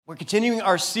We're continuing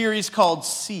our series called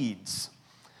Seeds.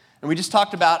 And we just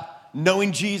talked about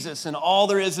knowing Jesus and all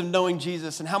there is of knowing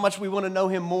Jesus and how much we want to know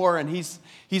him more. And he's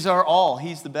our all.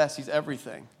 He's the best. He's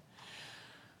everything.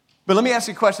 But let me ask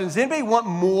you a question. Does anybody want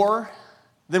more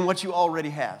than what you already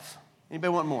have?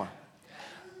 Anybody want more?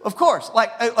 Of course.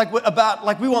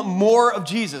 Like we want more of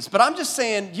Jesus. But I'm just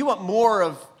saying you want more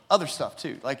of other stuff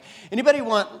too. Like anybody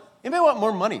want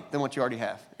more money than what you already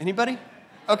have? Anybody?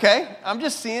 Okay, I'm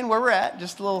just seeing where we're at.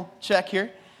 Just a little check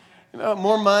here.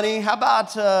 More money. How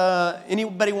about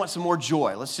anybody want some more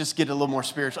joy? Let's just get a little more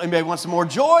spiritual. Anybody want some more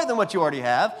joy than what you already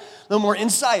have? A little more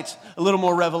insight, a little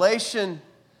more revelation.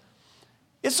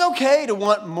 It's okay to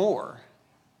want more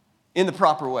in the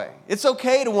proper way. It's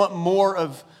okay to want more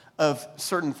of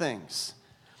certain things.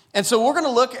 And so we're going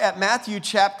to look at Matthew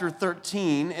chapter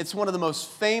 13. It's one of the most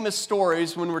famous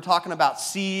stories when we're talking about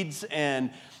seeds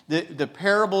and the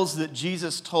parables that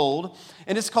Jesus told,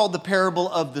 and it's called the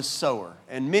parable of the sower.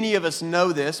 And many of us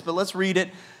know this, but let's read it.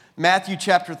 Matthew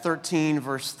chapter 13,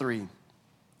 verse 3.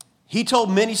 He told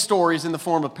many stories in the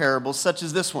form of parables, such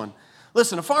as this one.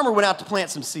 Listen, a farmer went out to plant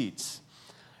some seeds.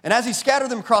 And as he scattered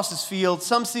them across his field,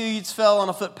 some seeds fell on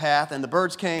a footpath, and the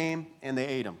birds came and they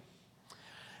ate them.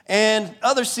 And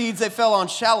other seeds, they fell on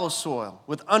shallow soil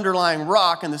with underlying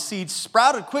rock, and the seeds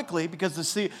sprouted quickly because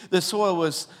the soil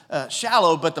was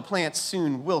shallow, but the plants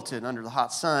soon wilted under the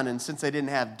hot sun, and since they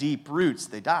didn't have deep roots,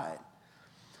 they died.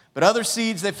 But other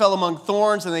seeds, they fell among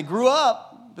thorns, and they grew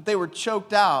up, but they were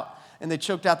choked out, and they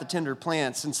choked out the tender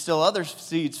plants. And still other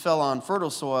seeds fell on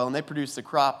fertile soil, and they produced a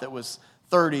crop that was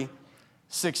 30,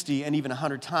 60, and even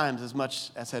 100 times as much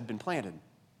as had been planted.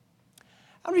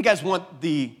 How many of you guys want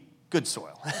the good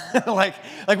soil? like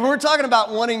when we're talking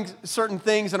about wanting certain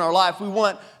things in our life, we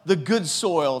want the good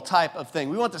soil type of thing.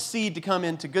 We want the seed to come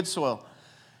into good soil.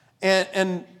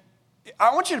 And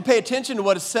I want you to pay attention to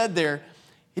what is said there.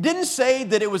 It didn't say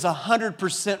that it was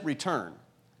 100% return.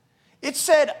 It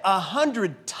said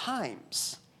 100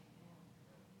 times.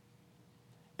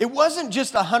 It wasn't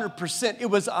just 100%, it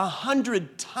was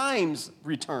 100 times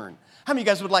return. How many of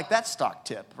you guys would like that stock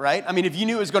tip, right? I mean, if you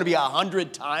knew it was going to be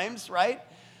 100 times, right?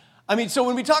 I mean, so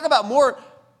when we talk about more,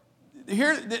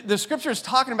 here the scripture is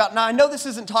talking about, now I know this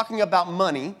isn't talking about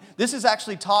money. This is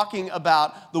actually talking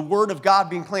about the word of God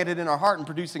being planted in our heart and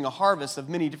producing a harvest of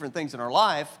many different things in our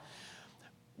life.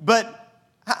 But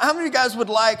how many of you guys would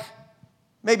like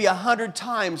maybe 100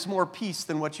 times more peace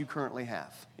than what you currently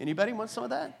have? Anybody want some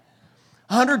of that?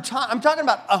 100 times, I'm talking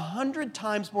about 100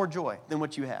 times more joy than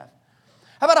what you have.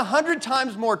 How about 100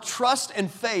 times more trust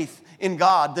and faith in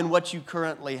God than what you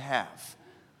currently have?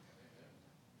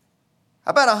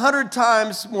 How about 100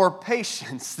 times more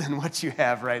patience than what you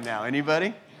have right now?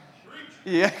 Anybody?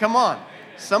 Yeah, come on.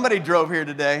 Somebody drove here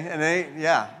today, and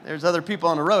there's other people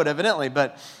on the road evidently,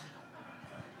 but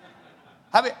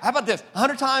how about this?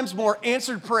 100 times more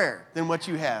answered prayer than what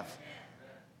you have.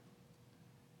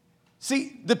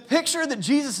 See, the picture that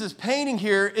Jesus is painting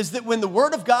here is that when the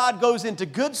Word of God goes into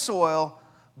good soil,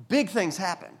 big things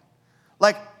happen.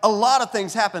 Like a lot of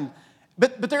things happen.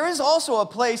 But there is also a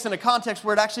place and a context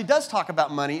where it actually does talk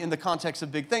about money in the context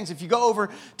of big things. If you go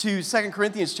over to 2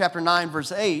 Corinthians chapter 9,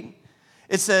 verse 8,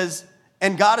 it says,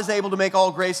 and God is able to make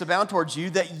all grace abound towards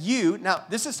you, that you, now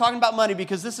this is talking about money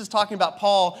because this is talking about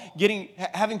Paul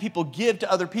having people give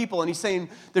to other people, and he's saying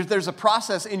there's a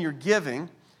process in your giving.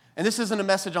 And this isn't a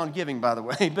message on giving, by the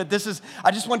way, but I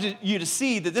just wanted you to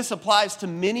see that this applies to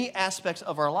many aspects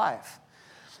of our life.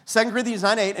 2 Corinthians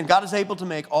 9:8, and God is able to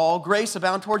make all grace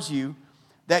abound towards you,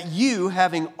 that you,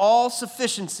 having all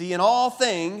sufficiency in all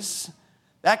things,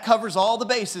 that covers all the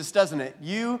bases, doesn't it?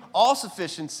 You, all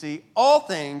sufficiency, all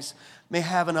things, may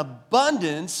have an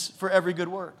abundance for every good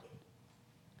work.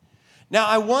 Now,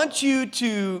 I want you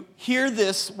to hear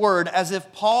this word as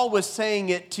if Paul was saying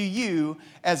it to you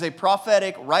as a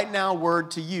prophetic, right now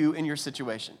word to you in your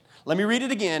situation. Let me read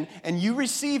it again, and you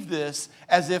receive this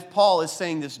as if Paul is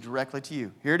saying this directly to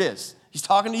you. Here it is. He's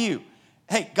talking to you.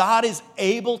 Hey, God is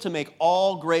able to make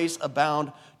all grace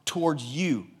abound towards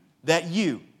you, that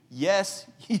you, yes,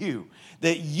 you,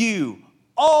 that you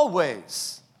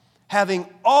always, having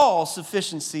all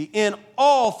sufficiency in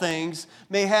all things,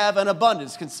 may have an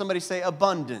abundance. Can somebody say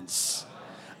abundance?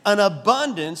 An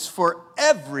abundance for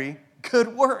every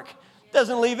good work.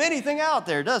 Doesn't leave anything out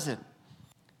there, does it?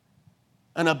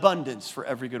 An abundance for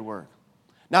every good work.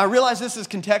 Now, I realize this is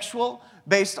contextual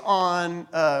based on,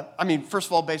 first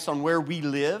of all, based on where we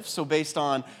live. So based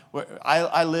on where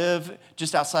I live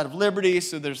just outside of Liberty,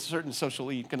 so there's certain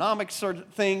social economic sort of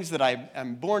things that I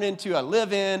am born into, I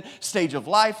live in, stage of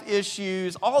life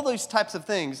issues, all those types of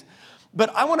things.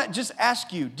 But I want to just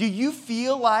ask you, do you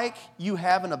feel like you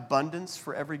have an abundance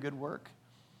for every good work?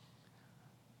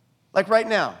 Like right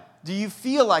now, do you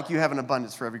feel like you have an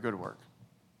abundance for every good work?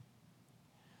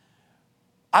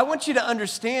 I want you to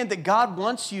understand that God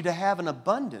wants you to have an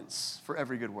abundance for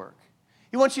every good work.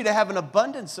 He wants you to have an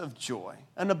abundance of joy,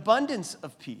 an abundance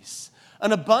of peace,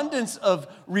 an abundance of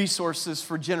resources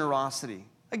for generosity.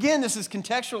 Again, this is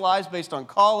contextualized based on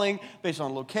calling, based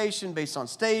on location, based on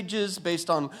stages, based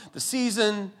on the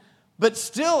season. But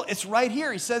still, it's right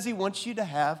here. He says he wants you to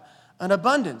have an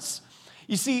abundance.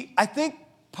 You see, I think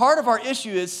part of our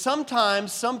issue is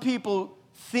sometimes some people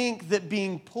think that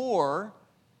being poor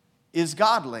is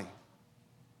godly.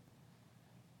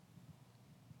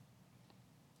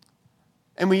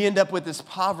 And we end up with this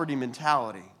poverty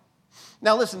mentality.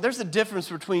 Now listen, there's a difference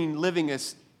between living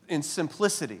in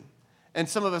simplicity. And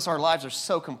some of us, our lives are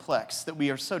so complex that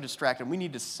we are so distracted. We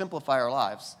need to simplify our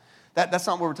lives. That's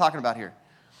not what we're talking about here.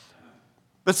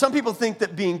 But some people think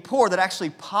that being poor, that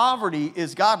actually poverty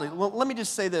is godly. Well, let me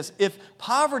just say this. If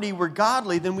poverty were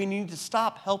godly, then we need to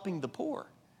stop helping the poor.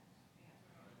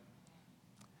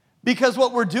 Because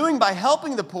what we're doing by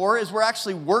helping the poor is we're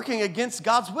actually working against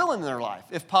God's will in their life,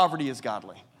 if poverty is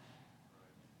godly.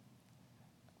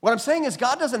 What I'm saying is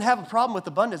God doesn't have a problem with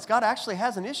abundance. God actually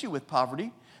has an issue with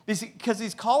poverty because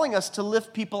he's calling us to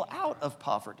lift people out of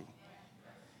poverty.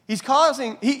 He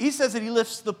says that he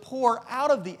lifts the poor out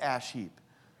of the ash heap.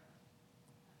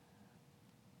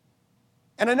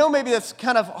 And I know maybe that's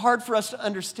kind of hard for us to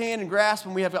understand and grasp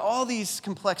when we have all these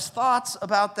complex thoughts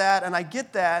about that, and I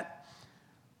get that.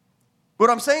 What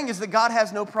I'm saying is that God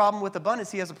has no problem with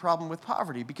abundance. He has a problem with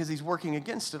poverty because he's working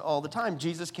against it all the time.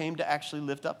 Jesus came to actually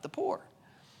lift up the poor.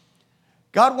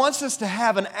 God wants us to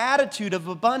have an attitude of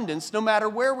abundance no matter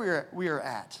where we are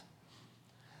at.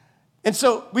 And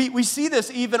so we see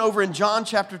this even over in John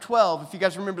chapter 12. If you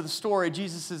guys remember the story,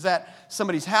 Jesus is at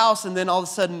somebody's house, and then all of a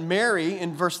sudden Mary,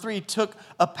 in verse 3, took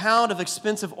a pound of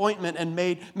expensive ointment and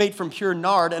made from pure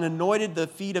nard and anointed the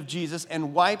feet of Jesus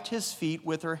and wiped his feet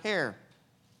with her hair.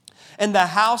 And the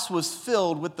house was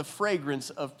filled with the fragrance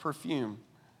of perfume.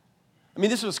 I mean,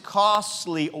 this was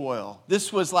costly oil.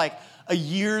 This was like a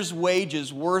year's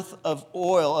wages worth of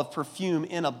oil, of perfume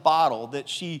in a bottle that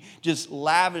she just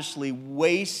lavishly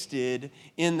wasted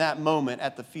in that moment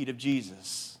at the feet of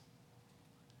Jesus.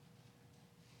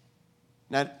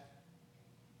 Now,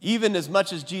 even as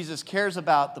much as Jesus cares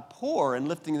about the poor and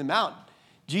lifting them out,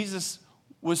 Jesus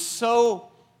was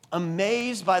so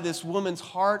amazed by this woman's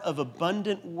heart of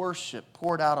abundant worship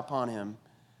poured out upon him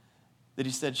that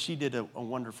he said she did a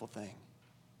wonderful thing.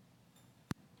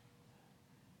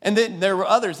 And then there were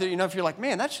others that, if you're like,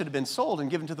 man, that should have been sold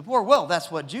and given to the poor. Well, that's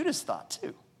what Judas thought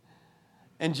too.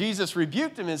 And Jesus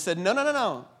rebuked him and said,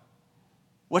 no.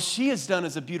 What she has done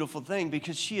is a beautiful thing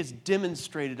because she has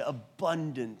demonstrated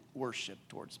abundant worship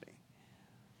towards me.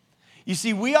 You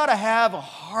see, we ought to have a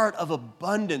heart of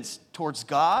abundance towards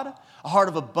God, a heart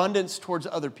of abundance towards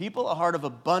other people, a heart of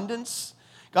abundance.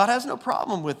 God has no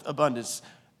problem with abundance.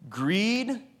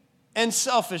 Greed and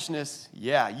selfishness,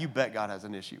 yeah, you bet God has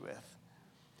an issue with.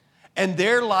 And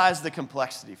there lies the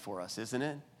complexity for us, isn't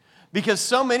it? Because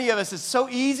so many of us, it's so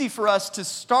easy for us to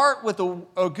start with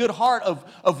a good heart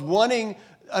of wanting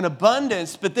an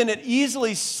abundance, but then it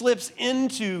easily slips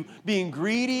into being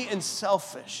greedy and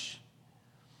selfish.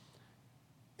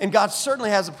 And God certainly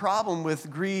has a problem with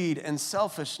greed and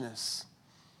selfishness.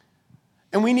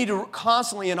 And we need to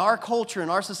constantly, in our culture, in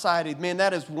our society, man,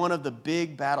 that is one of the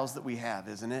big battles that we have,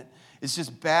 isn't it? It's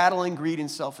just battling greed and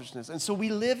selfishness. And so we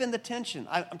live in the tension.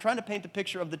 I'm trying to paint the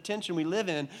picture of the tension we live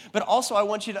in, but also I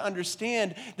want you to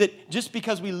understand that just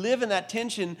because we live in that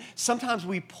tension, sometimes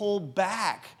we pull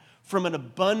back from an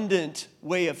abundant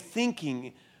way of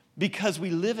thinking because we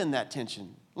live in that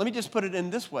tension. Let me just put it in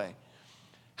this way.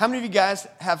 How many of you guys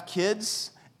have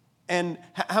kids? And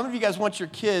how many of you guys want your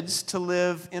kids to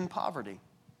live in poverty?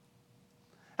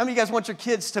 How many of you guys want your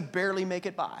kids to barely make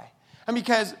it by? How many of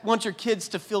you guys want your kids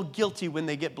to feel guilty when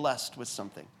they get blessed with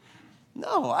something?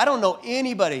 No, I don't know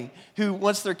anybody who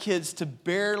wants their kids to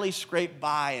barely scrape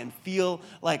by and feel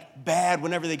like bad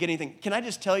whenever they get anything. Can I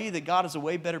just tell you that God is a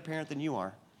way better parent than you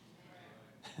are?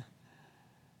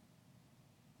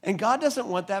 And God doesn't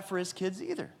want that for his kids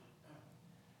either.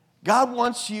 God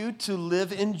wants you to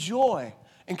live in joy.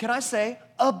 And can I say,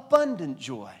 abundant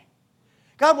joy.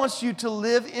 God wants you to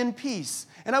live in peace.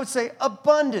 And I would say,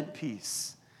 abundant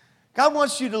peace. God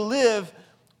wants you to live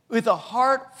with a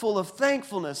heart full of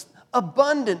thankfulness,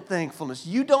 abundant thankfulness.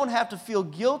 You don't have to feel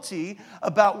guilty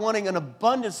about wanting an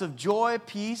abundance of joy,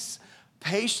 peace,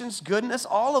 patience, goodness,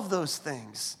 all of those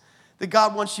things that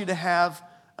God wants you to have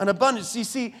an abundance. You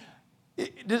see,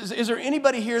 Is there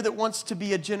anybody here that wants to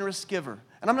be a generous giver?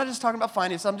 And I'm not just talking about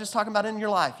finance, I'm just talking about in your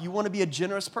life. You want to be a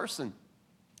generous person.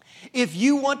 If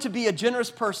you want to be a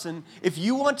generous person, if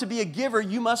you want to be a giver,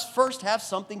 you must first have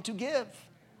something to give.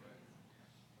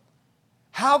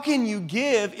 How can you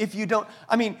give if you don't,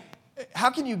 how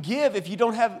can you give if you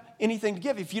don't have anything to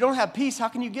give? If you don't have peace, how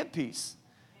can you give peace?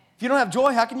 If you don't have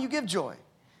joy, how can you give joy?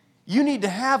 You need to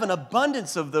have an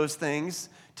abundance of those things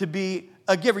to be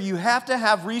a giver. You have to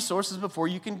have resources before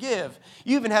you can give.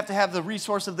 You even have to have the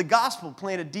resource of the gospel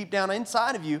planted deep down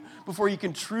inside of you before you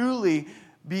can truly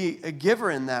be a giver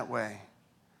in that way.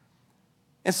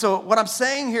 And so what I'm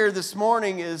saying here this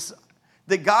morning is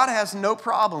that God has no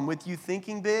problem with you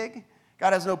thinking big.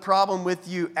 God has no problem with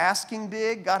you asking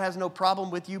big. God has no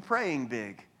problem with you praying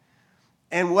big.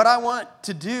 And what I want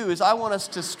to do is I want us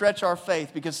to stretch our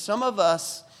faith, because some of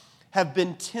us have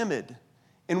been timid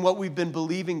in what we've been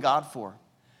believing God for.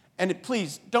 And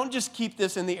please, don't just keep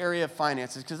this in the area of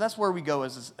finances, because that's where we go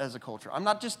as a culture. I'm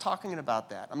not just talking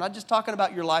about that. I'm not just talking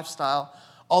about your lifestyle,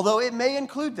 although it may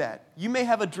include that. You may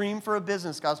have a dream for a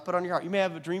business God's put on your heart. You may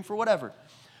have a dream for whatever.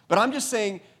 But I'm just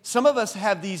saying, some of us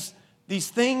have these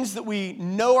things that we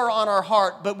know are on our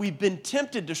heart, but we've been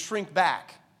tempted to shrink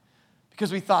back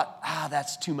because we thought,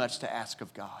 that's too much to ask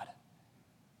of God.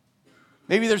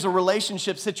 Maybe there's a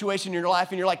relationship situation in your life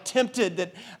and you're like tempted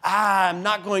that, I'm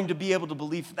not going to be able to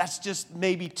believe. That's just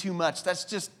maybe too much. That's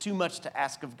just too much to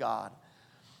ask of God.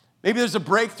 Maybe there's a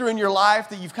breakthrough in your life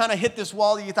that you've kind of hit this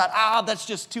wall that you thought, that's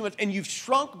just too much. And you've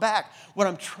shrunk back. What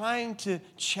I'm trying to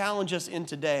challenge us in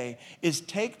today is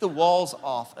take the walls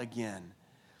off again.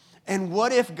 And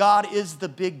what if God is the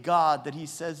big God that he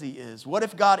says he is? What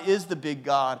if God is the big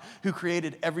God who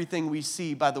created everything we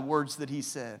see by the words that he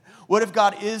said? What if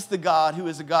God is the God who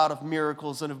is a God of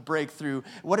miracles and of breakthrough?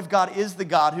 What if God is the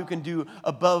God who can do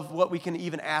above what we can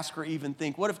even ask or even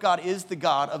think? What if God is the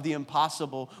God of the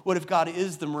impossible? What if God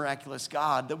is the miraculous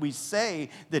God that we say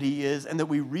that he is and that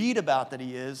we read about that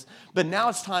he is? But now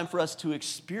it's time for us to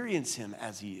experience him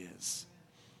as he is.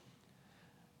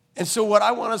 And so what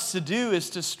I want us to do is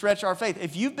to stretch our faith.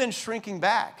 If you've been shrinking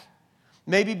back,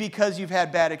 maybe because you've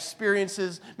had bad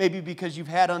experiences, maybe because you've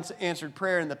had unanswered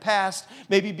prayer in the past,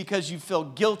 maybe because you feel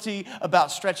guilty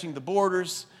about stretching the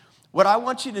borders, what I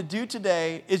want you to do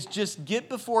today is just get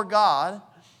before God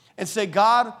and say,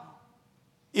 God,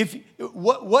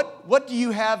 what do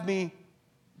you have me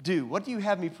do? What do you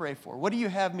have me pray for? What do you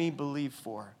have me believe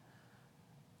for?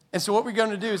 And so what we're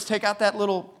going to do is take out that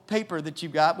little paper that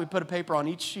you've got. We put a paper on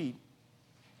each sheet.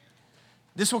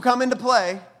 This will come into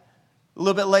play a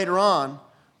little bit later on,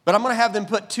 but I'm going to have them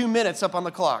put 2 minutes up on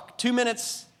the clock. 2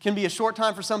 minutes can be a short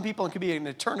time for some people and can be an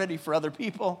eternity for other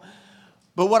people.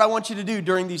 But what I want you to do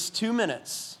during these 2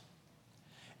 minutes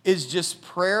is just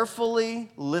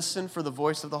prayerfully listen for the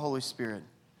voice of the Holy Spirit.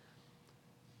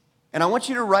 And I want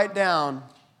you to write down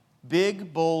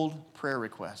big, bold prayer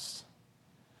requests.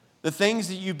 The things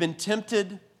that you've been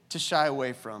tempted to shy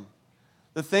away from.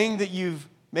 The thing that you've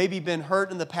maybe been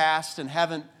hurt in the past and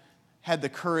haven't had the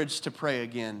courage to pray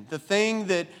again. The thing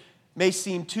that may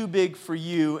seem too big for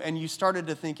you and you started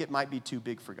to think it might be too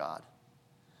big for God.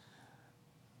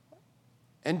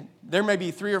 And there may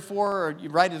be 3 or 4, or you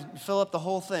fill up the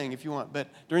whole thing if you want. But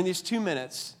during these 2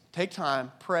 minutes, take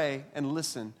time, pray, and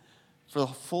listen for the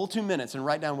full 2 minutes and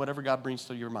write down whatever God brings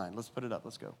to your mind. Let's put it up.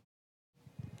 Let's go.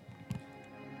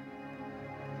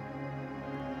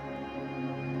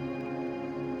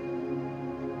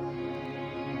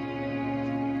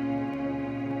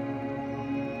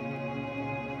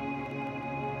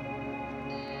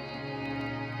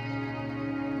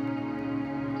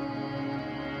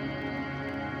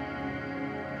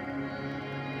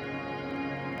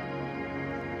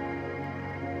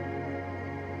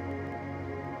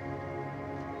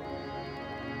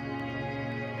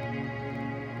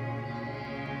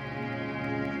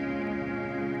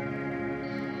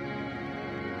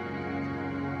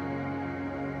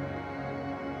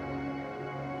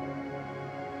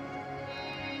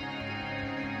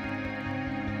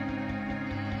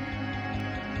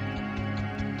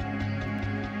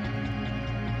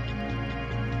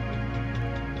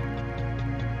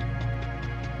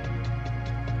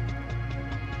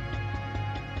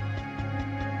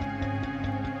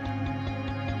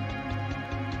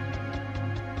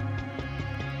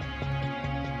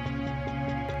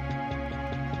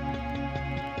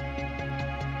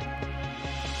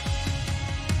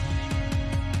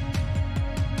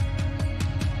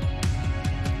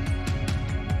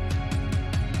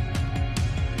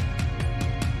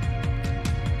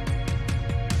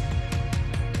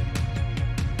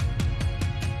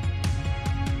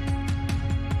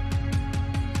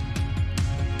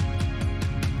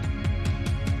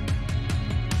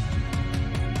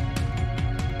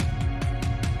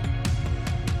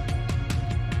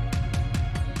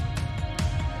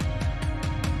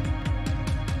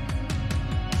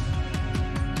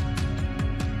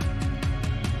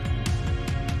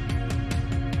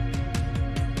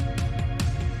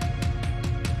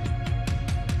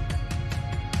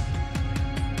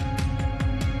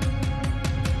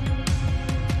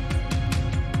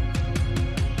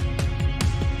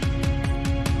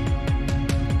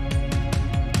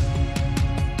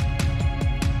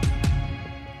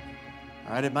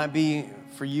 Right? It might be,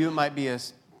 for you, it might be a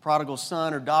prodigal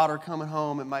son or daughter coming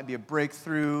home. It might be a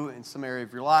breakthrough in some area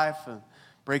of your life, a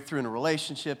breakthrough in a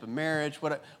relationship, a marriage,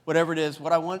 whatever it is.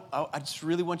 I just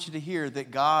really want you to hear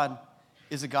that God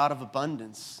is a God of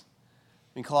abundance.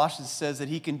 In Colossians it says that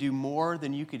he can do more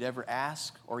than you could ever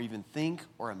ask or even think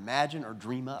or imagine or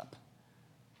dream up.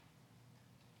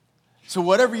 So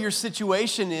whatever your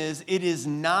situation is, it is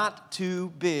not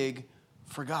too big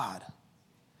for God.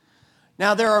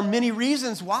 Now, there are many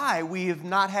reasons why we have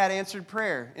not had answered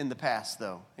prayer in the past,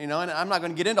 though. And I'm not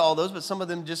going to get into all those, but some of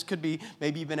them just could be,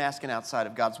 maybe you've been asking outside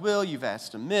of God's will, you've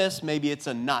asked amiss, maybe it's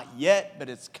a not yet, but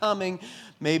it's coming.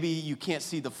 Maybe you can't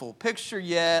see the full picture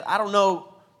yet. I don't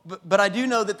know, but I do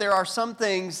know that there are some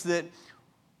things that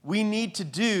we need to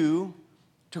do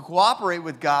to cooperate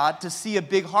with God to see a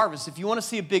big harvest. If you want to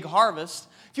see a big harvest,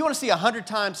 if you want to see 100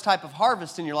 times type of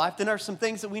harvest in your life, then there are some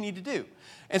things that we need to do.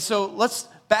 And so let's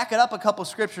back it up a couple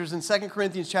scriptures in 2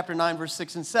 Corinthians chapter 9, verse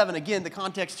 6 and 7. Again, the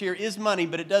context here is money,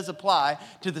 but it does apply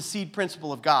to the seed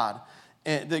principle of God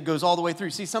that goes all the way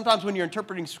through. See, sometimes when you're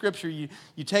interpreting scripture, you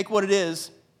take what it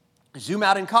is, zoom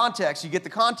out in context, you get the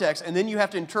context, and then you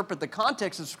have to interpret the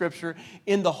context of scripture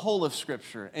in the whole of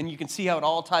scripture. And you can see how it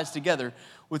all ties together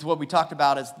with what we talked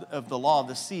about as of the law of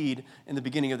the seed in the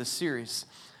beginning of the series.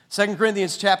 2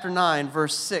 Corinthians chapter 9,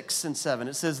 verse 6 and 7.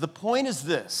 It says, "The point is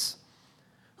this: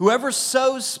 whoever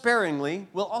sows sparingly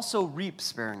will also reap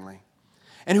sparingly,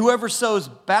 and whoever sows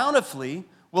bountifully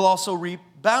will also reap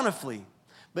bountifully.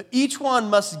 But each one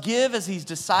must give as he's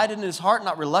decided in his heart,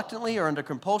 not reluctantly or under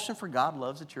compulsion, for God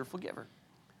loves a cheerful giver."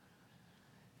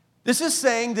 This is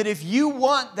saying that if you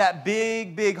want that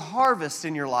big, big harvest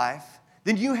in your life,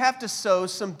 then you have to sow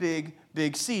some big,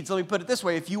 big seeds. Let me put it this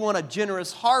way. If you want a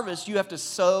generous harvest, you have to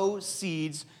sow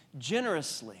seeds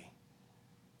generously.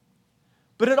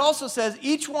 But it also says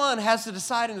each one has to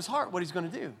decide in his heart what he's going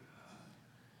to do.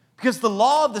 Because the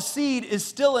law of the seed is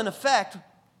still in effect,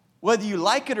 whether you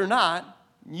like it or not.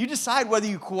 You decide whether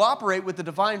you cooperate with the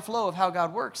divine flow of how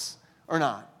God works or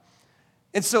not.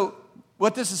 And so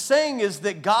what this is saying is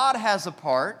that God has a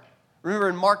part. Remember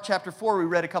in Mark chapter 4, we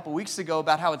read a couple weeks ago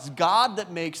about how it's God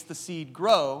that makes the seed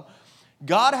grow.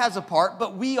 God has a part,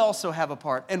 but we also have a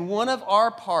part. And one of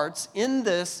our parts in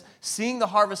this, seeing the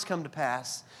harvest come to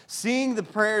pass, seeing the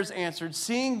prayers answered,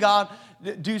 seeing God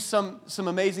do some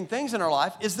amazing things in our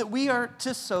life, is that we are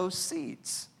to sow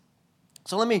seeds.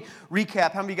 So let me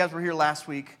recap. How many of you guys were here last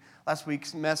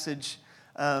week's message?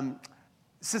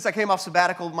 Since I came off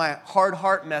sabbatical, my hard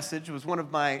heart message was one of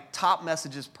my top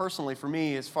messages personally for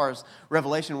me as far as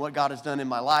revelation, what God has done in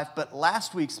my life. But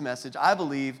last week's message, I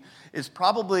believe, is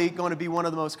probably going to be one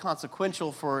of the most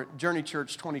consequential for Journey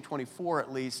Church 2024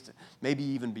 at least, maybe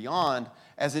even beyond,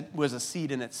 as it was a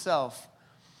seed in itself.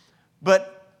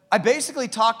 But I basically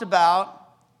talked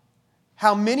about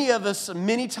how many of us,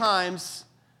 many times,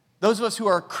 those of us who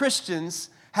are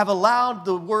Christians, have allowed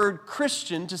the word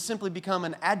Christian to simply become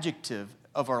an adjective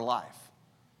of our life.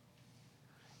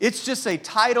 It's just a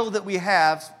title that we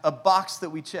have, a box that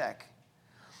we check.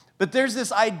 But there's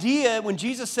this idea, when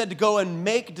Jesus said to go and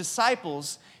make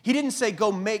disciples, he didn't say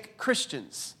go make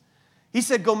Christians. He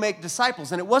said go make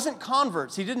disciples. And it wasn't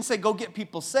converts. He didn't say go get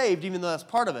people saved, even though that's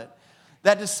part of it.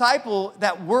 That disciple,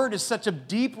 that word is such a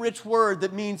deep, rich word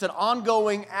that means an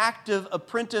ongoing, active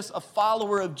apprentice, a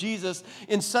follower of Jesus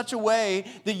in such a way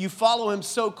that you follow him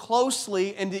so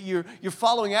closely and that you're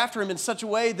following after him in such a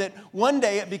way that one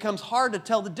day it becomes hard to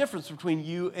tell the difference between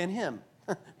you and him.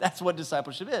 That's what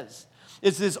discipleship is.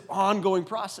 It's this ongoing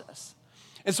process.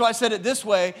 And so I said it this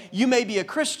way: you may be a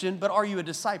Christian, but are you a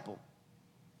disciple?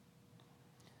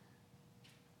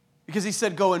 Because he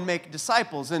said go and make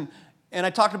disciples. And I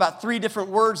talked about 3 different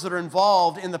words that are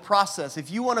involved in the process.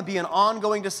 If you want to be an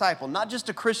ongoing disciple, not just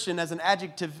a Christian as an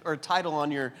adjective or title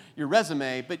on your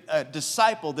resume, but a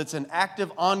disciple that's an active,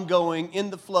 ongoing, in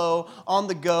the flow, on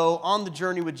the go, on the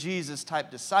journey with Jesus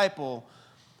type disciple,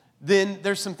 then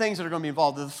there's some things that are going to be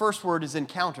involved. The first word is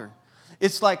encounter.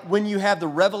 It's like when you have the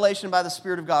revelation by the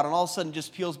Spirit of God and all of a sudden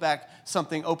just peels back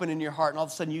something open in your heart and all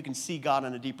of a sudden you can see God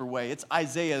in a deeper way. It's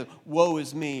Isaiah, woe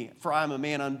is me, for I am a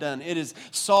man undone. It is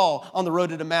Saul on the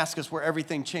road to Damascus where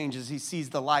everything changes. He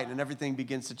sees the light and everything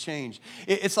begins to change.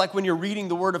 It's like when you're reading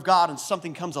the Word of God and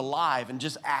something comes alive and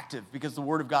just active because the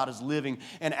Word of God is living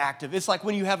and active. It's like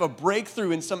when you have a breakthrough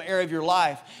in some area of your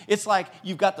life. It's like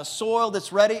you've got the soil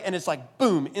that's ready and it's like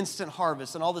boom, instant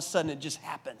harvest, and all of a sudden it just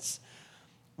happens.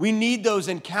 We need those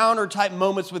encounter type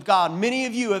moments with God. Many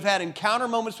of you have had encounter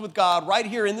moments with God right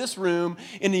here in this room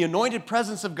in the anointed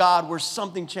presence of God where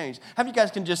something changed. How many of you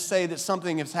guys can just say that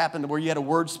something has happened where you had a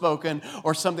word spoken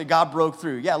or something God broke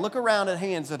through? Yeah, look around at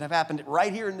hands that have happened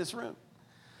right here in this room.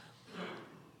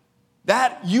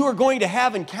 that you are going to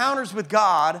have encounters with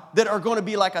God that are going to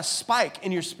be like a spike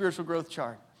in your spiritual growth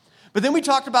chart. But then we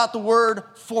talked about the word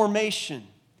formation.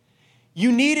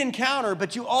 You need encounter,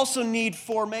 but you also need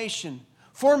formation.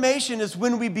 Formation is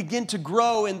when we begin to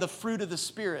grow in the fruit of the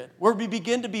Spirit, where we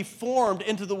begin to be formed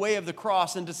into the way of the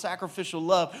cross, into sacrificial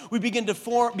love. We begin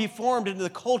to be formed into the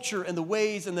culture and the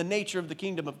ways and the nature of the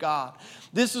kingdom of God.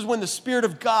 This is when the Spirit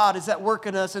of God is at work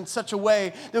in us in such a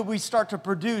way that we start to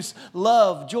produce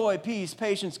love, joy, peace,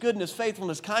 patience, goodness,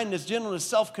 faithfulness, kindness, gentleness,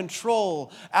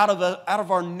 self-control out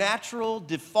of our natural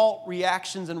default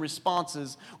reactions and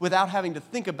responses without having to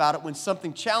think about it. When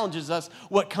something challenges us,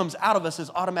 what comes out of us is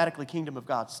automatically kingdom of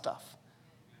God stuff.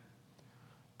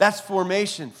 That's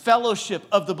formation, fellowship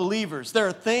of the believers. There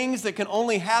are things that can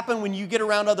only happen when you get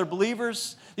around other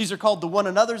believers. These are called the one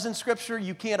another's in Scripture.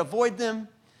 You can't avoid them.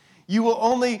 You will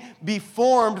only be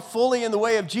formed fully in the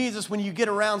way of Jesus when you get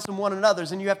around some one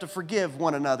another's, and you have to forgive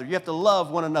one another. You have to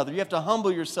love one another. You have to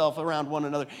humble yourself around one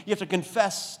another. You have to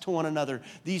confess to one another.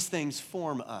 These things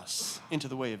form us into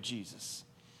the way of Jesus.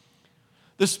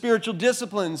 The spiritual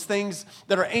disciplines, things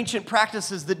that are ancient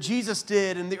practices that Jesus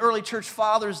did and the early church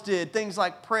fathers did, things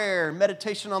like prayer,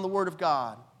 meditation on the Word of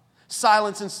God,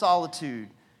 silence and solitude,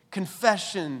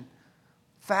 confession,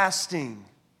 fasting,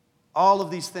 all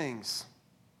of these things.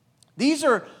 These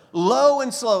are low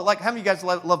and slow. Like, how many of you guys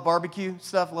love barbecue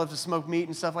stuff, love to smoke meat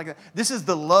and stuff like that? This is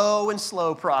the low and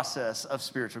slow process of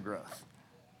spiritual growth.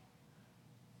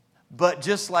 But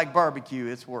just like barbecue,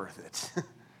 it's worth it.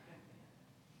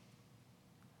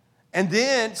 And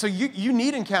then, so you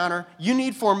need encounter, you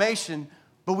need formation,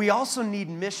 but we also need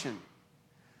mission.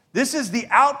 This is the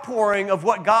outpouring of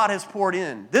what God has poured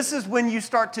in. This is when you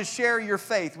start to share your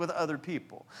faith with other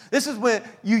people. This is when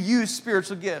you use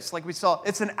spiritual gifts. Like we saw,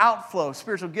 it's an outflow.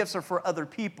 Spiritual gifts are for other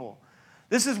people.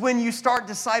 This is when you start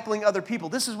discipling other people.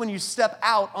 This is when you step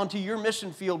out onto your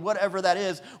mission field, whatever that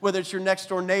is, whether it's your next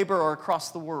door neighbor or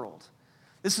across the world.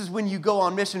 This is when you go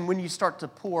on mission, when you start to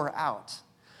pour out.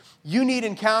 You need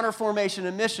encounter, formation,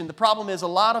 and mission. The problem is a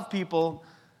lot of people,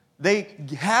 they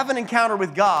have an encounter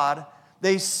with God,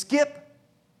 they skip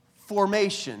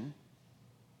formation,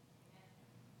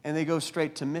 and they go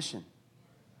straight to mission.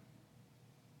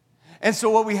 And so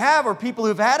what we have are people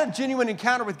who've had a genuine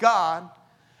encounter with God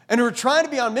and who are trying to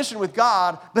be on mission with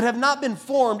God, but have not been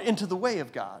formed into the way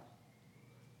of God.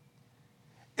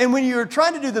 And when you're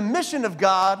trying to do the mission of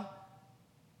God,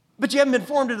 but you haven't been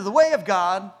formed into the way of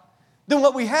God, then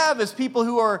what we have is people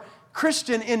who are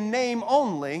Christian in name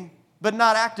only, but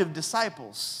not active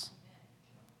disciples.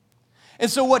 And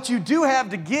so what you do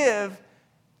have to give,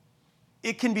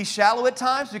 it can be shallow at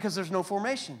times because there's no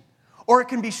formation. Or it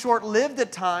can be short-lived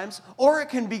at times, or it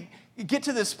can get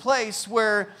to this place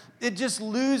where it just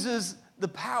loses the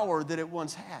power that it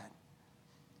once had.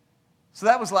 So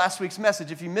that was last week's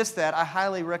message. If you missed that, I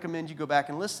highly recommend you go back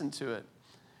and listen to it.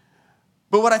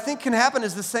 But what I think can happen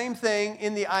is the same thing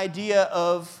in the idea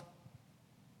of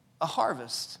a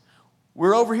harvest.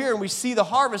 We're over here and we see the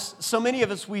harvest. So many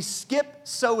of us, we skip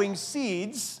sowing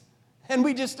seeds and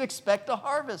we just expect a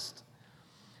harvest.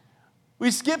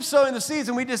 We skip sowing the seeds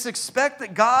and we just expect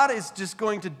that God is just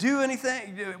going to do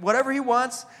anything, whatever He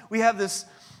wants. We have this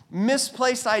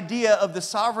misplaced idea of the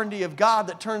sovereignty of God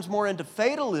that turns more into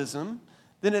fatalism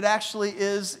than it actually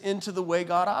is into the way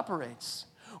God operates.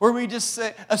 Where we just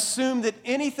assume that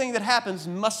anything that happens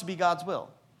must be God's will.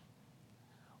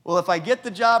 Well, if I get the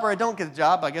job or I don't get the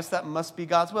job, I guess that must be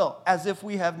God's will, as if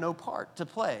we have no part to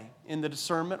play in the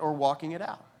discernment or walking it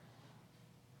out.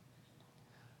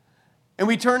 And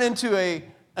we turn into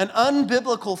an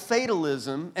unbiblical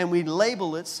fatalism and we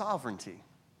label it sovereignty.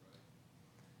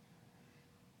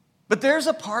 But there's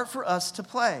a part for us to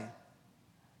play.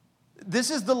 This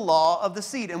is the law of the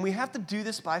seed, and we have to do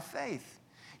this by faith.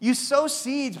 You sow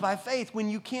seeds by faith when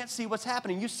you can't see what's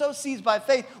happening. You sow seeds by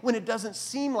faith when it doesn't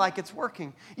seem like it's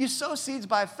working. You sow seeds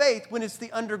by faith when it's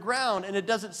the underground and it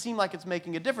doesn't seem like it's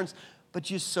making a difference.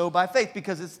 But you sow by faith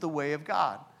because it's the way of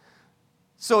God.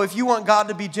 So if you want God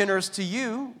to be generous to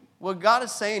you, what God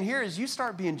is saying here is you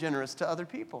start being generous to other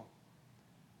people.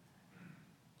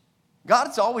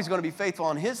 God's always going to be faithful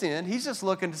on His end. He's just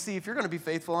looking to see if you're going to be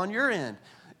faithful on your end.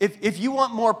 If you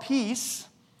want more peace,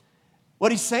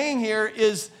 what He's saying here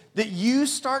is that you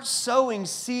start sowing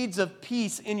seeds of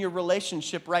peace in your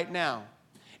relationship right now.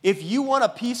 If you want a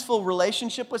peaceful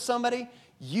relationship with somebody,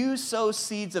 you sow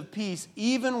seeds of peace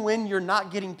even when you're not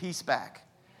getting peace back.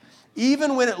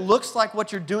 Even when it looks like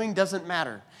what you're doing doesn't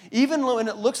matter. Even when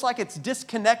it looks like it's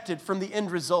disconnected from the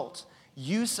end result,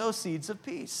 you sow seeds of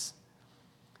peace.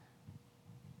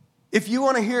 If you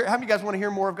want to hear, how many of you guys want to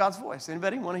hear more of God's voice?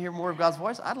 Anybody want to hear more of God's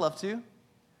voice? I'd love to.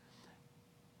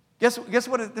 Guess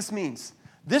what this means?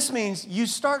 This means you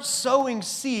start sowing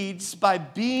seeds by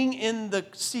being in the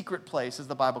secret place, as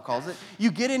the Bible calls it.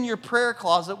 You get in your prayer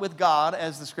closet with God,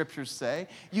 as the scriptures say.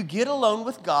 You get alone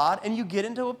with God, and you get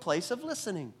into a place of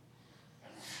listening.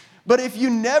 But if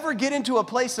you never get into a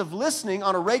place of listening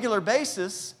on a regular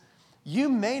basis, you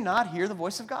may not hear the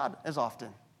voice of God as often.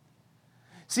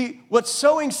 See, what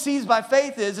sowing seeds by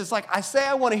faith is, it's like I say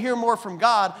I want to hear more from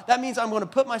God. That means I'm going to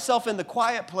put myself in the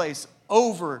quiet place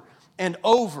over and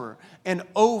over and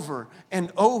over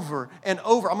and over and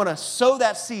over. I'm going to sow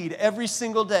that seed every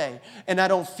single day. And I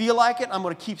don't feel like it, I'm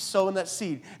going to keep sowing that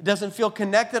seed. It doesn't feel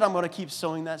connected, I'm going to keep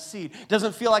sowing that seed. It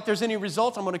doesn't feel like there's any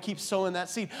results, I'm going to keep sowing that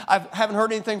seed. I haven't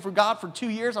heard anything from God for 2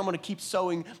 years, I'm going to keep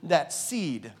sowing that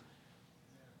seed.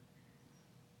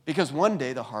 Because one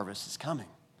day the harvest is coming.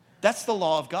 That's the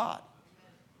law of God.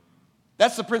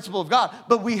 That's the principle of God.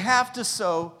 But we have to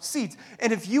sow seeds.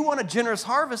 And if you want a generous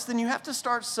harvest, then you have to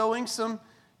start sowing some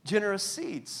generous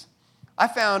seeds. I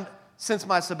found, since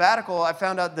my sabbatical, I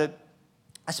found out that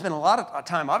I spent a lot of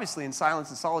time, obviously, in silence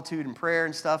and solitude and prayer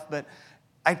and stuff, but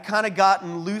I'd kind of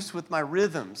gotten loose with my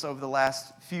rhythms over the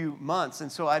last few months.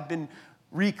 And so I've been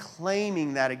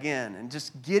reclaiming that again and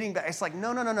just getting back. It's like,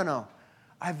 no.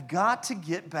 I've got to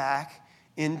get back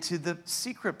into the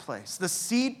secret place. The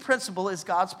seed principle is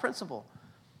God's principle.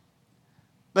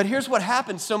 But here's what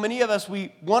happens. So many of us,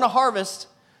 we want to harvest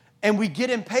and we get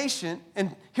impatient.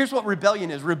 And here's what rebellion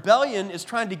is. Rebellion is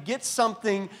trying to get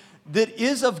something that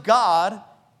is of God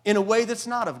in a way that's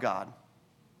not of God.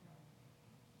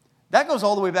 That goes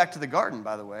all the way back to the garden,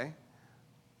 by the way.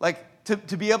 Like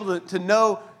to be able to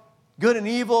know good and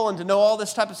evil and to know all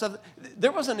this type of stuff.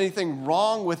 There wasn't anything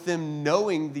wrong with them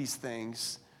knowing these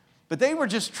things. But they were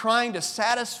just trying to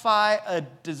satisfy a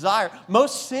desire.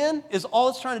 Most sin is all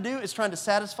it's trying to do is trying to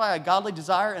satisfy a godly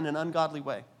desire in an ungodly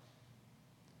way.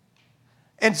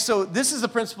 And so this is the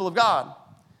principle of God.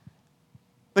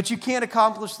 But you can't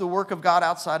accomplish the work of God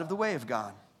outside of the way of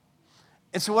God.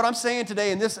 And so what I'm saying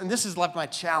today, and this is like my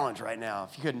challenge right now,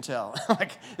 if you couldn't tell.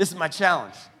 Like, this is my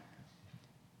challenge.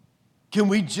 Can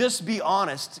we just be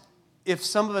honest if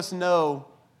some of us know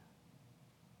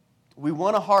we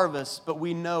want to harvest, but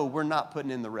we know we're not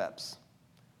putting in the reps.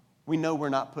 We know we're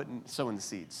not sowing the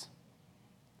seeds.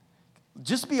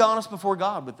 Just be honest before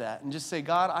God with that and just say,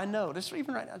 God, I know. Just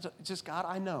even right now, just God,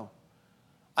 I know.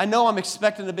 I know I'm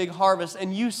expecting a big harvest,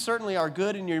 and you certainly are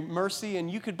good in your mercy,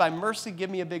 and you could by mercy give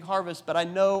me a big harvest, but I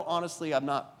know, honestly, I'm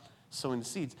not sowing the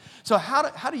seeds. So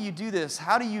how do you do this?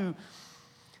 How do you,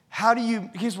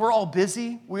 because we're all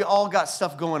busy, we all got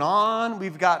stuff going on,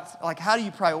 we've got, like, how do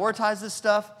you prioritize this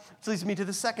stuff? Which leads me to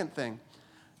the second thing.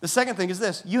 The second thing is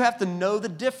this. You have to know the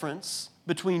difference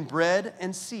between bread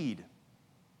and seed.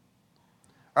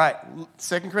 All right,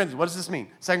 2 Corinthians, what does this mean?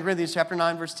 2 Corinthians chapter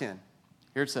 9, verse 10.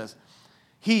 Here it says,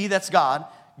 He, that's God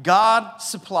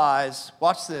supplies,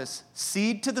 watch this,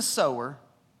 seed to the sower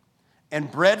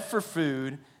and bread for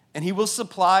food, and He will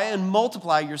supply and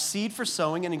multiply your seed for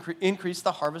sowing and increase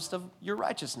the harvest of your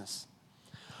righteousness.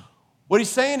 What he's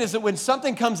saying is that when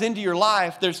something comes into your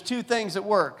life, there's two things at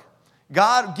work.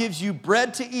 God gives you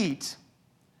bread to eat,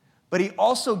 but He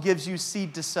also gives you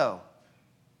seed to sow.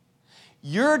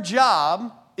 Your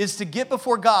job is to get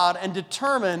before God and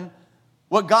determine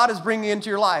what God is bringing into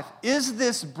your life. Is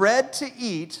this bread to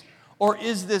eat, or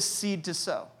is this seed to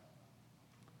sow?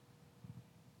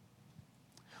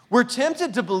 We're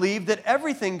tempted to believe that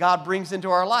everything God brings into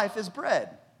our life is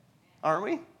bread, aren't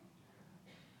we?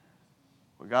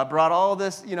 Well, God brought all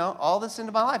this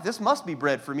into my life. This must be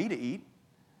bread for me to eat.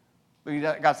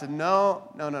 But God said,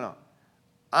 no.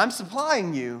 I'm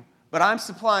supplying you, but I'm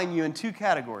supplying you in two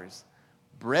categories.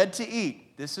 Bread to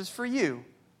eat, this is for you,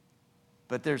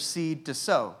 but there's seed to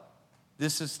sow.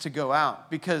 This is to go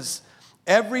out, because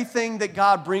everything that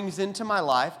God brings into my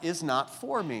life is not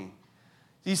for me.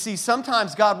 You see,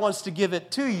 sometimes God wants to give it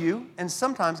to you, and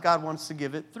sometimes God wants to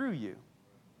give it through you.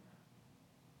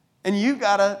 And you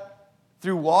got to,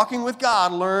 through walking with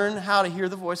God, learn how to hear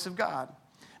the voice of God.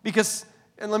 Because,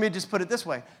 and let me just put it this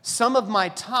way, some of my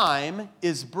time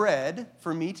is bread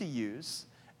for me to use,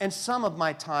 and some of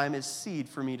my time is seed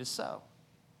for me to sow.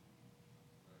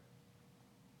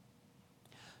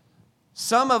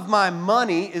 Some of my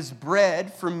money is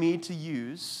bread for me to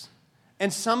use,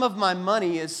 and some of my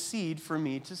money is seed for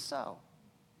me to sow.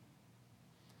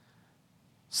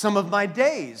 Some of my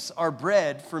days are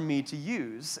bread for me to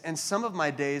use, and some of my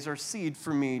days are seed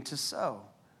for me to sow.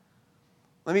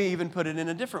 Let me even put it in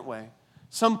a different way.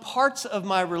 Some parts of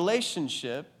my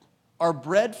relationship are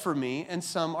bread for me, and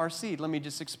some are seed. Let me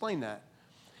just explain that.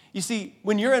 You see,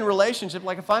 when you're in relationship,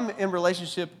 like if I'm in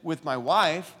relationship with my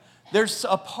wife, There's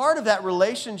a part of that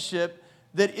relationship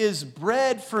that is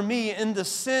bread for me in the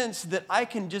sense that I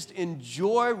can just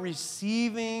enjoy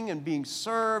receiving and being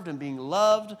served and being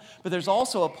loved. But there's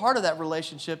also a part of that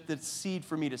relationship that's seed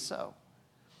for me to sow.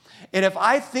 And if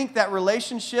I think that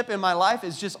relationship in my life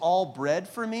is just all bread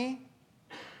for me,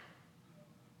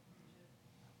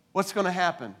 what's going to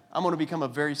happen? I'm going to become a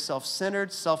very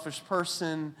self-centered, selfish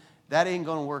person. That ain't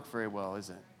going to work very well, is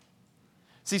it?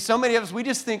 See, so many of us, we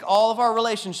just think all of our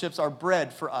relationships are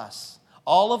bread for us.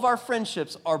 All of our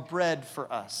friendships are bread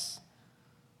for us.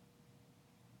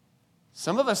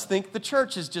 Some of us think the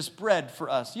church is just bread for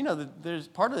us. You know, there's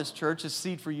part of this church is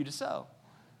seed for you to sow.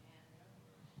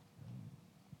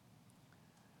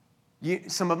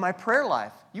 Some of my prayer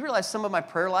life. You realize some of my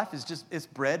prayer life is just, it's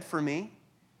bread for me?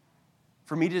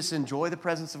 For me to just enjoy the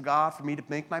presence of God, for me to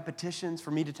make my petitions,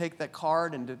 for me to take that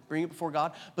card and to bring it before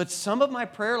God. But some of my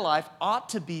prayer life ought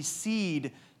to be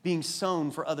seed being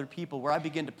sown for other people, where I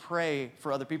begin to pray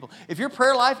for other people. If your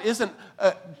prayer life isn't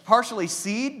partially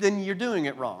seed, then you're doing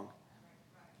it wrong.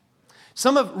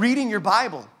 Some of reading your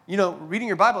Bible, reading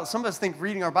your Bible, some of us think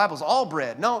reading our Bible is all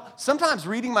bread. No, sometimes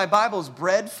reading my Bible is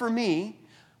bread for me,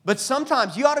 but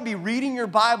sometimes you ought to be reading your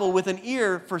Bible with an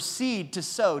ear for seed to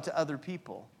sow to other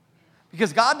people.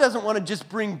 Because God doesn't want to just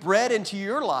bring bread into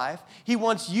your life. He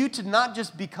wants you to not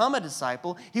just become a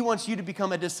disciple, He wants you to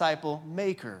become a disciple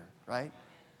maker, right?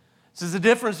 So there's a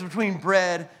difference between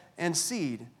bread and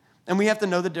seed. And we have to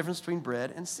know the difference between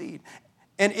bread and seed.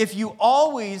 And if you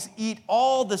always eat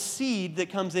all the seed that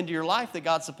comes into your life that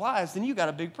God supplies, then you got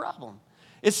a big problem.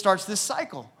 It starts this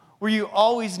cycle where you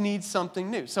always need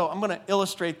something new. So I'm going to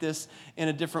illustrate this in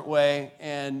a different way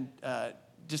and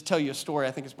just tell you a story.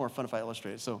 I think it's more fun if I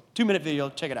illustrate it. So 2-minute video,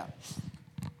 check it out.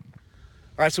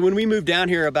 All right, so when we moved down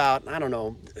here about,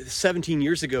 17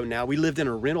 years ago now, we lived in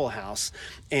a rental house,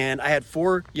 and I had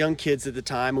 4 young kids at the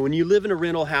time. And when you live in a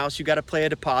rental house, you got to pay a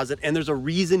deposit, and there's a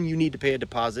reason you need to pay a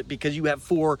deposit, because you have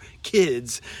 4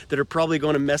 kids that are probably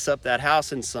going to mess up that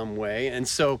house in some way. And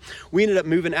so we ended up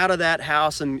moving out of that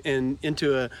house and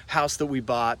into a house that we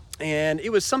bought, and it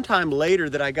was sometime later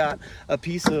that I got a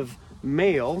piece of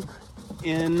mail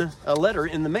in a letter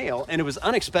in the mail, and it was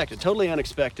unexpected, totally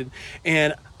unexpected.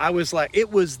 And I was like,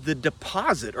 it was the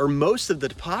deposit or most of the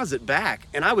deposit back.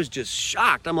 And I was just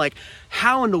shocked. I'm like,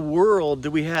 how in the world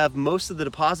do we have most of the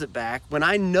deposit back when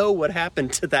I know what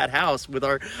happened to that house with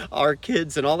our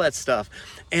kids and all that stuff?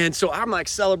 And so I'm like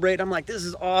celebrating. I'm like, this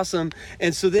is awesome.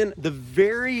 And so then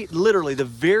literally the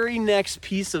very next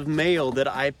piece of mail that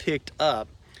I picked up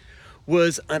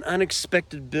was an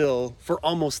unexpected bill for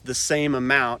almost the same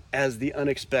amount as the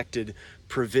unexpected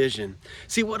provision.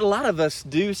 See, what a lot of us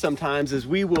do sometimes is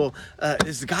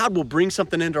God will bring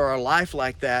something into our life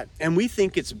like that, and we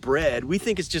think it's bread. We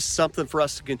think it's just something for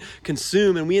us to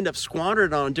consume, and we end up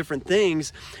squandering it on different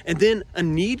things. And then a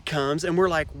need comes, and we're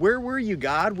like, where were you,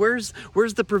 God? Where's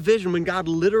the provision? When God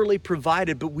literally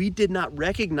provided, but we did not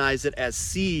recognize it as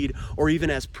seed or even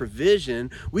as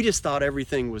provision. We just thought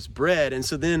everything was bread, and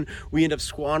so then we end up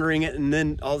squandering it, and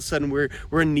then all of a sudden we're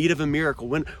in need of a miracle.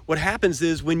 What happens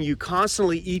is when you constantly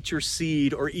eat your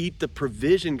seed or eat the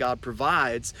provision God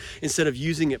provides instead of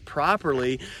using it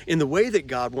properly in the way that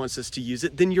God wants us to use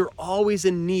it, then you're always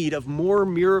in need of more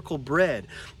miracle bread.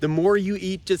 The more you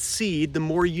eat the seed, the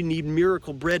more you need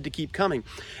miracle bread to keep coming.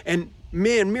 And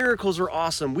man, miracles are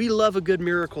awesome. We love a good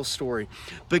miracle story.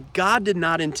 But God did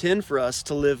not intend for us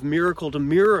to live miracle to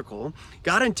miracle.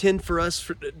 God intends for us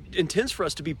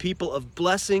to be people of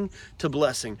blessing to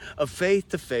blessing, of faith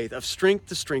to faith, of strength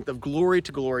to strength, of glory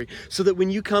to glory, so that when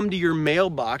you come to your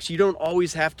mailbox, you don't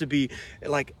always have to be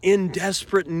like in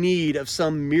desperate need of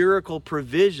some miracle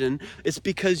provision. It's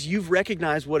because you've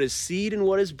recognized what is seed and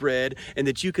what is bread, and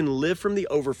that you can live from the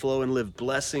overflow and live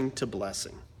blessing to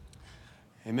blessing.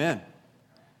 Amen.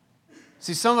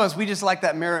 See, some of us, we just like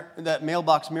that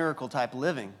mailbox miracle type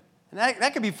living. And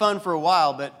that could be fun for a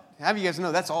while, but have you guys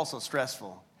know that's also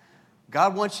stressful.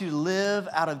 God wants you to live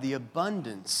out of the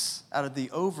abundance, out of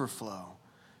the overflow.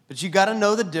 But you got to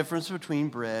know the difference between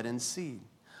bread and seed.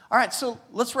 All right, so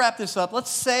let's wrap this up.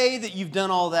 Let's say that you've done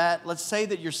all that. Let's say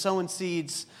that you're sowing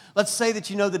seeds. Let's say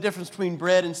that you know the difference between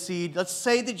bread and seed. Let's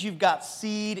say that you've got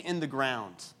seed in the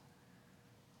ground.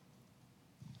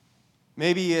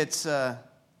 Maybe it's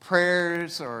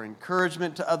prayers or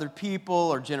encouragement to other people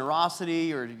or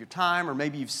generosity or your time, or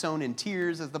maybe you've sown in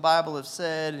tears, as the Bible has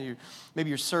said, and maybe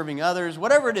you're serving others.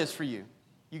 Whatever it is for you,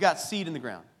 you got seed in the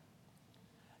ground,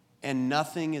 and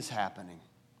nothing is happening.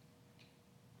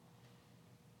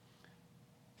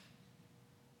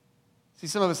 See,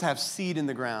 some of us have seed in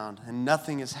the ground, and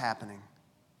nothing is happening.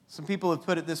 Some people have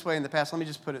put it this way in the past. Let me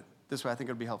just put it this way. I think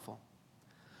it'll be helpful.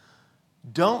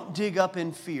 Don't dig up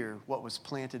in fear what was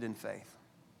planted in faith.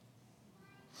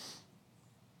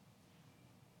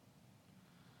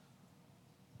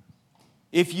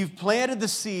 If you've planted the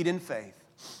seed in faith,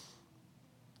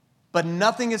 but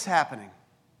nothing is happening,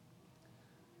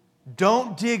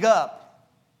 don't dig up.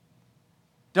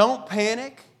 Don't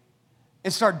panic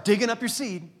and start digging up your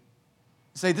seed.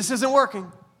 Say, this isn't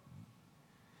working.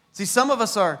 See, some of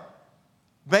us are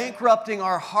bankrupting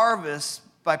our harvest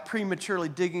by prematurely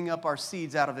digging up our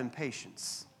seeds out of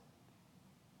impatience.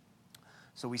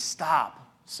 So we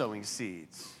stop sowing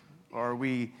seeds, or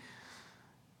we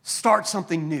start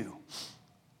something new.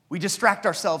 We distract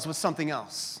ourselves with something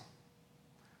else.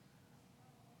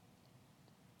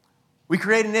 We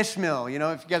create an Ishmael. You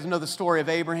know, if you guys know the story of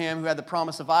Abraham who had the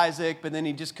promise of Isaac, but then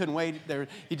he just couldn't wait.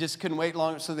 He just couldn't wait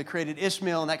long, so they created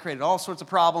Ishmael, and that created all sorts of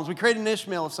problems. We created an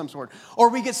Ishmael of some sort. Or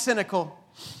we get cynical.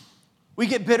 We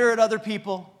get bitter at other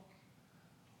people.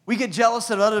 We get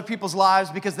jealous at other people's lives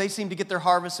because they seem to get their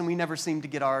harvest and we never seem to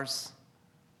get ours.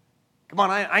 Come on,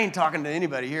 I ain't talking to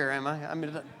anybody here, am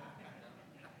I?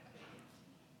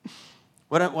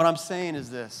 What I'm saying is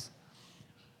this.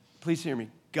 Please hear me.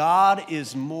 God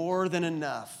is more than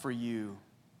enough for you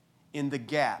in the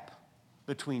gap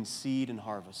between seed and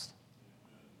harvest.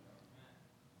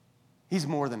 He's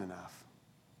more than enough.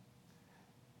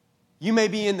 You may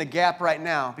be in the gap right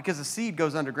now because the seed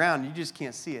goes underground and you just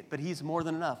can't see it, but He's more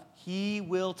than enough. He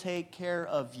will take care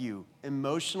of you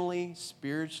emotionally,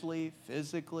 spiritually,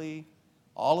 physically,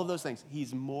 all of those things.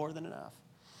 He's more than enough.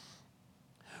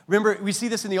 Remember, we see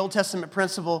this in the Old Testament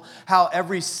principle, how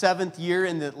every seventh year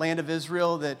in the land of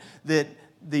Israel that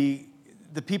the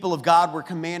people of God were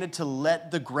commanded to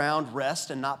let the ground rest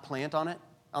and not plant on it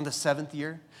on the seventh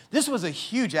year. This was a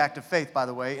huge act of faith, by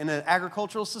the way. In an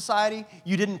agricultural society,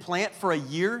 you didn't plant for a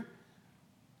year.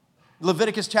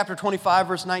 Leviticus chapter 25,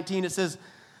 verse 19, it says,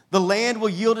 the land will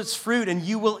yield its fruit and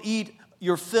you will eat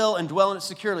your fill and dwell in it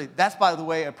securely. That's, by the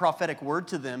way, a prophetic word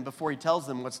to them before He tells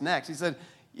them what's next. He said,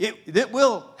 it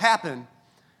will happen.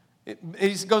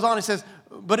 He goes on and says,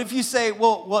 but if you say,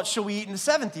 well, what shall we eat in the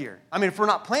seventh year? I mean, if we're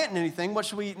not planting anything, what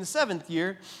shall we eat in the seventh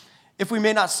year if we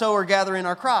may not sow or gather in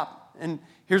our crop? And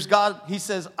here's God, He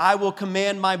says, I will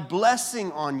command my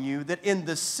blessing on you that in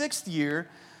the sixth year,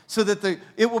 so that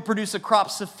it will produce a crop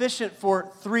sufficient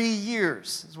for 3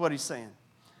 years, is what He's saying.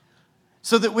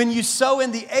 So that when you sow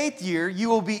in the 8th year, you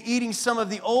will be eating some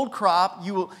of the old crop.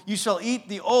 You shall eat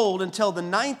the old until the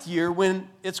 9th year when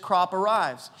its crop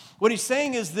arrives. What He's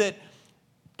saying is that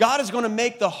God is going to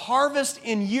make the harvest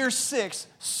in year 6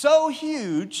 so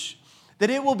huge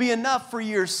that it will be enough for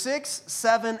years 6,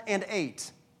 7, and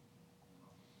 8.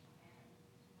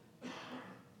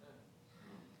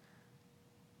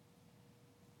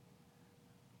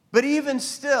 But even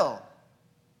still,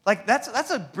 like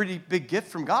that's a pretty big gift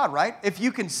from God, right? If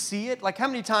you can see it, like how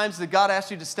many times did God ask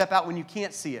you to step out when you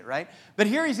can't see it, right? But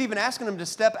here He's even asking them to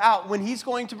step out when He's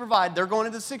going to provide. They're going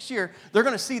into the 6th year. They're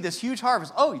going to see this huge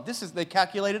harvest. Oh, they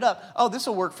calculated up. Oh, this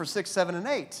will work for 6, 7, and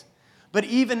 8. But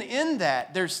even in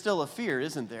that, there's still a fear,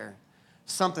 isn't there?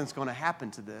 Something's going to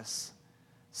happen to this.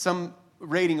 Some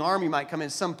raiding army might come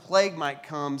in. Some plague might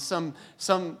come. Some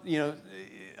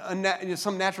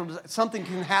natural, something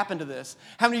can happen to this.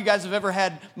 How many of you guys have ever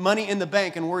had money in the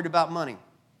bank and worried about money?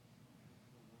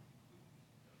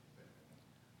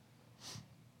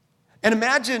 And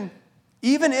imagine,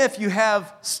 even if you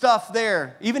have stuff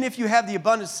there, even if you have the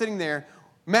abundance sitting there,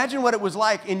 imagine what it was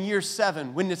like in year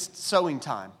 7 when it's sowing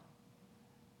time.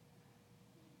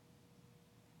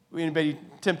 Anybody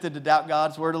tempted to doubt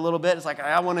God's word a little bit? It's like,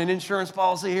 I want an insurance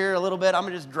policy here a little bit. I'm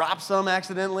going to just drop some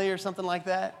accidentally or something like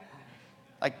that.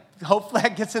 Like, hopefully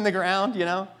that gets in the ground, you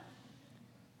know?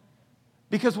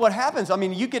 Because what happens, I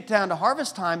mean, you get down to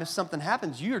harvest time, if something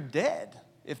happens, you're dead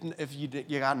if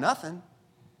you got nothing.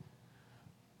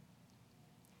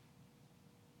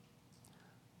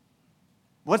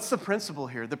 What's the principle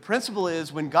here? The principle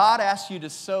is when God asks you to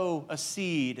sow a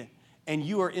seed and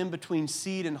you are in between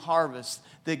seed and harvest,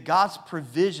 that God's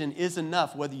provision is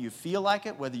enough, whether you feel like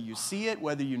it, whether you see it,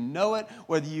 whether you know it,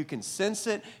 whether you can sense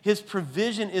it. His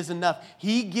provision is enough.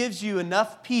 He gives you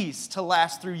enough peace to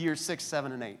last through years 6,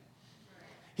 7, and 8.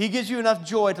 He gives you enough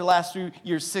joy to last through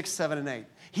years 6, 7, and 8.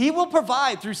 He will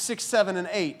provide through 6, 7, and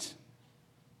 8.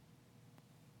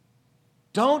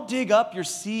 Don't dig up your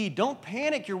seed. Don't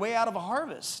panic your way out of a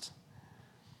harvest.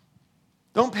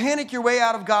 Don't panic your way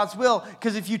out of God's will,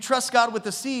 because if you trust God with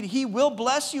the seed, He will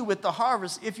bless you with the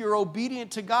harvest. If you're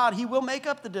obedient to God, He will make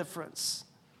up the difference.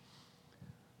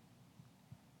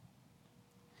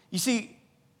 You see,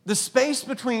 the space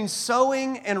between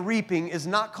sowing and reaping is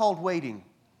not called waiting.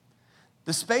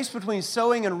 The space between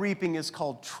sowing and reaping is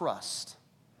called trust.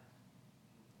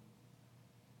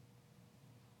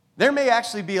 There may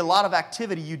actually be a lot of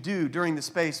activity you do during the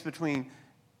space between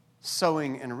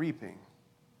sowing and reaping.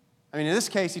 I mean, in this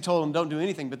case, he told them don't do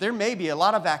anything, but there may be a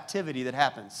lot of activity that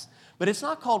happens. But it's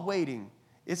not called waiting.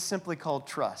 It's simply called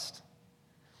trust.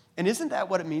 And isn't that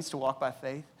what it means to walk by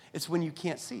faith? It's when you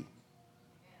can't see.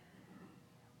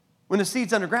 When the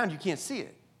seed's underground, you can't see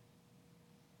it.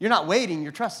 You're not waiting,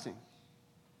 you're trusting.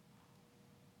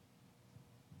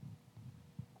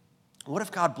 What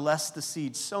if God blessed the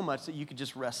seed so much that you could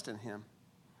just rest in him?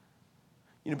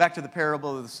 You know, back to the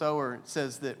parable of the sower, it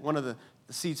says that one of the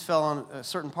seeds fell on a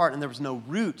certain part and there was no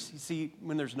root. You see,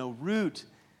 when there's no root,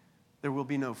 there will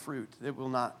be no fruit. It will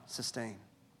not sustain.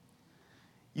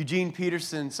 Eugene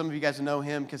Peterson, some of you guys know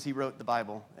him because he wrote the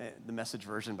Bible, the Message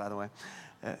version, by the way.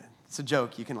 It's a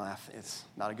joke. You can laugh. It's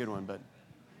not a good one, but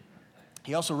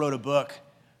he also wrote a book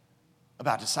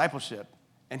about discipleship.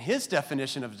 And his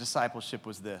definition of discipleship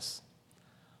was this: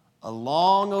 a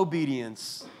long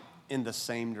obedience in the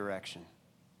same direction.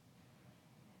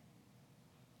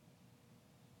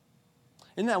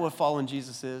 Isn't that what following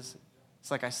Jesus is?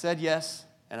 It's like I said yes,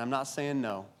 and I'm not saying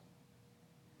no.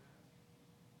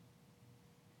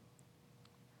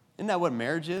 Isn't that what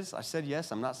marriage is? I said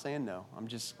yes, I'm not saying no.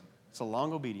 It's a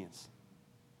long obedience.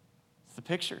 It's the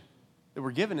picture that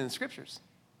we're given in the scriptures.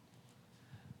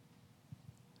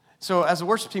 So as the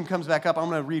worship team comes back up, I'm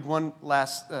going to read one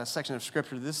last section of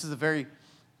scripture. This is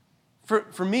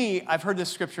for me, I've heard this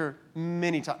scripture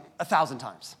many times, 1,000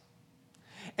 times.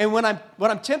 And what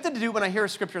I'm tempted to do when I hear a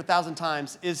scripture 1,000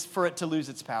 times is for it to lose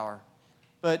its power.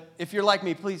 But if you're like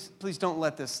me, please don't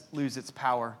let this lose its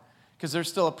power, because there's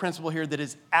still a principle here that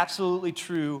is absolutely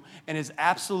true and has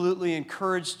absolutely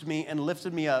encouraged me and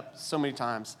lifted me up so many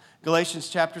times. Galatians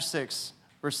chapter 6,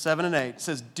 verse 7 and 8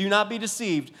 says, "Do not be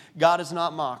deceived, God is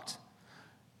not mocked."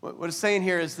 What it's saying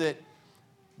here is that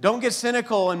don't get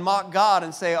cynical and mock God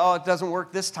and say, oh, it doesn't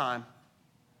work this time.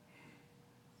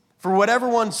 For whatever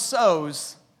one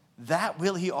sows, that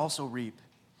will he also reap.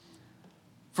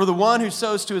 For the one who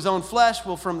sows to his own flesh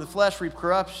will from the flesh reap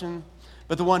corruption,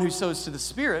 but the one who sows to the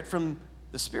Spirit, from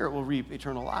the Spirit will reap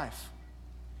eternal life.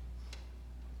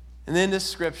 And then this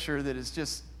scripture that has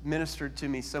just ministered to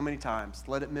me so many times,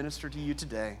 let it minister to you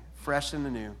today, fresh and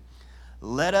anew.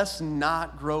 Let us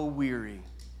not grow weary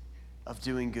of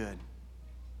doing good,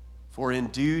 for in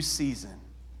due season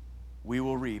we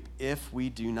will reap if we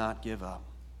do not give up.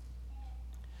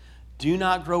 Do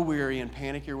not grow weary and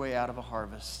panic your way out of a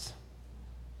harvest.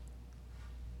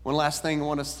 One last thing I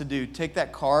want us to do. Take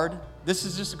that card. This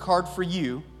is just a card for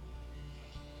you.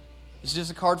 It's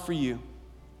just a card for you.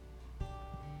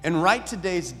 And write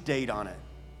today's date on it.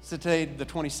 So today, the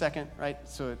 22nd, right?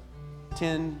 So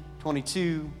 10,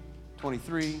 22,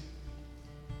 23.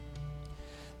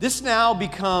 This now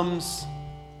becomes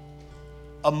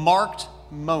a marked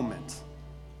moment.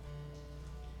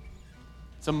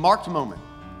 It's a marked moment.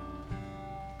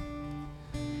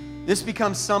 This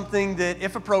becomes something that,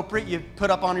 if appropriate, you put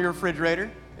up on your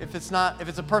refrigerator. If it's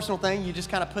a personal thing, you just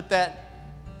kind of put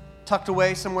that tucked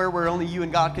away somewhere where only you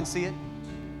and God can see it.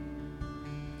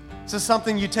 This is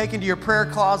something you take into your prayer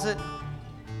closet,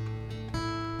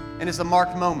 and it's a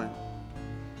marked moment.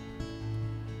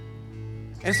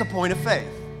 And it's a point of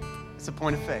faith. It's a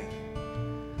point of faith.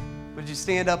 Would you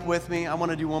stand up with me? I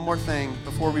want to do one more thing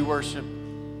before we worship.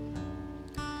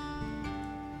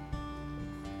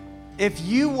 If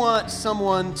you want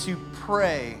someone to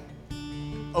pray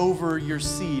over your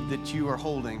seed that you are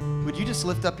holding, would you just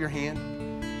lift up your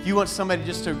hand? If you want somebody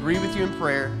just to agree with you in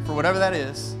prayer for whatever that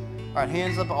is, all right,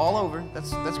 hands up all over.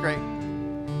 That's great.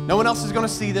 No one else is going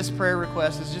to see this prayer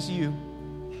request. It's just you.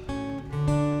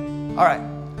 All right.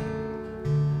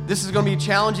 This is going to be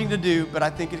challenging to do, but I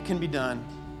think it can be done.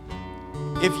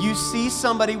 If you see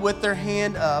somebody with their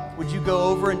hand up, would you go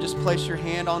over and just place your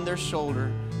hand on their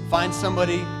shoulder? Find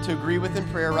somebody to agree with in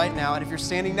prayer right now. And if you're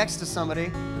standing next to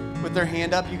somebody with their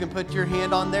hand up, you can put your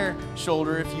hand on their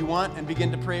shoulder if you want and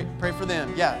begin to pray for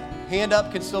them. Yeah, hand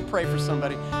up can still pray for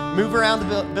somebody. Move around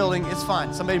the building. It's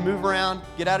fine. Somebody move around.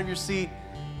 Get out of your seat.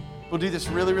 We'll do this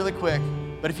really, really quick.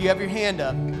 But if you have your hand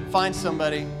up, find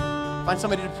somebody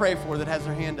to pray for that has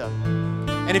their hand up.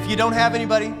 And if you don't have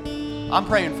anybody, I'm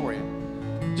praying for you.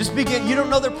 Just begin. You don't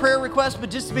know their prayer request, but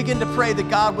just begin to pray that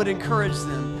God would encourage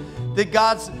them. That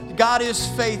God is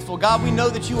faithful. God, we know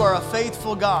that you are a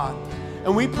faithful God.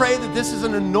 And we pray that this is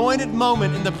an anointed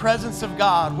moment in the presence of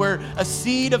God where a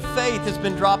seed of faith has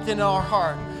been dropped into our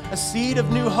heart. A seed of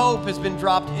new hope has been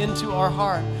dropped into our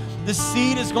heart. The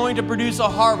seed is going to produce a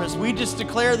harvest. We just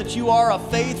declare that you are a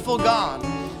faithful God.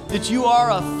 That you are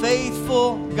a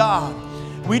faithful God.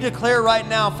 We declare right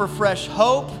now for fresh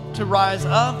hope to rise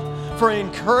up, for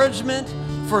encouragement,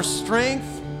 for strength.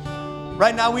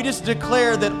 Right now, we just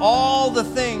declare that all the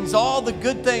things, all the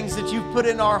good things that you've put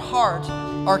in our heart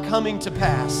are coming to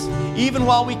pass. Even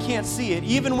while we can't see it,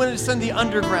 even when it's in the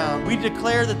underground, we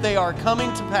declare that they are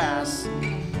coming to pass.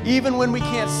 Even when we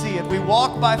can't see it, we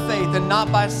walk by faith and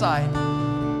not by sight.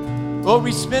 Lord,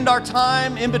 we spend our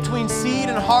time in between seed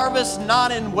and harvest,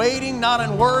 not in waiting, not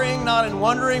in worrying, not in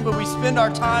wondering, but we spend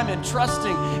our time in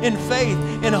trusting, in faith,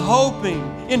 in hoping,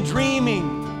 in dreaming.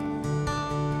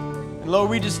 And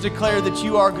Lord, we just declare that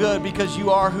you are good because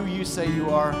you are who you say you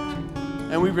are.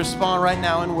 And we respond right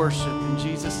now in worship in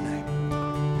Jesus' name.